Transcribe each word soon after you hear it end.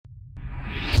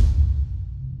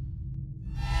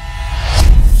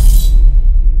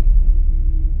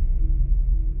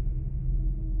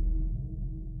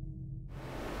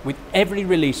With every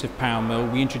release of Power Mill,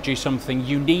 we introduce something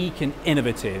unique and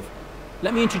innovative.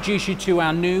 Let me introduce you to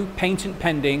our new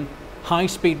patent-pending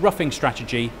high-speed roughing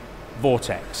strategy,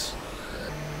 Vortex.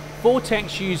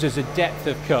 Vortex uses a depth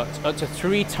of cut up to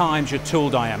 3 times your tool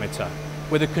diameter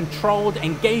with a controlled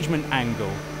engagement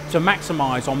angle to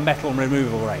maximise on metal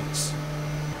removal rates.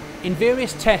 In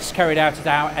various tests carried out at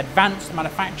our advanced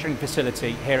manufacturing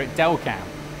facility here at Delcam,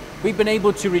 we've been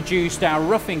able to reduce our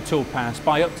roughing tool pass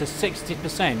by up to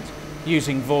 60%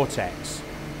 using Vortex.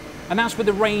 And that's with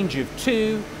a range of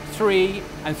 2, 3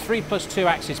 and 3+2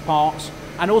 axis parts,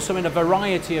 and also in a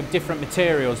variety of different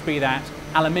materials, be that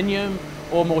aluminium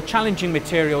or more challenging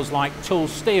materials like tool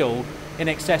steel in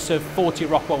excess of 40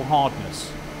 Rockwell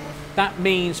hardness. That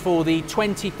means for the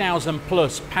 20,000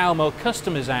 plus Power Mill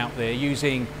customers out there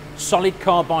using solid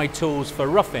carbide tools for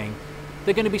roughing,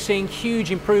 they're going to be seeing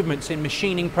huge improvements in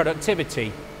machining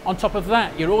productivity. On top of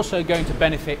that, you're also going to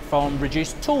benefit from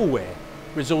reduced tool wear,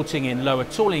 resulting in lower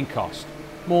tooling cost,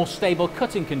 more stable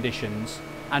cutting conditions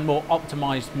and more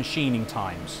optimized machining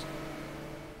times.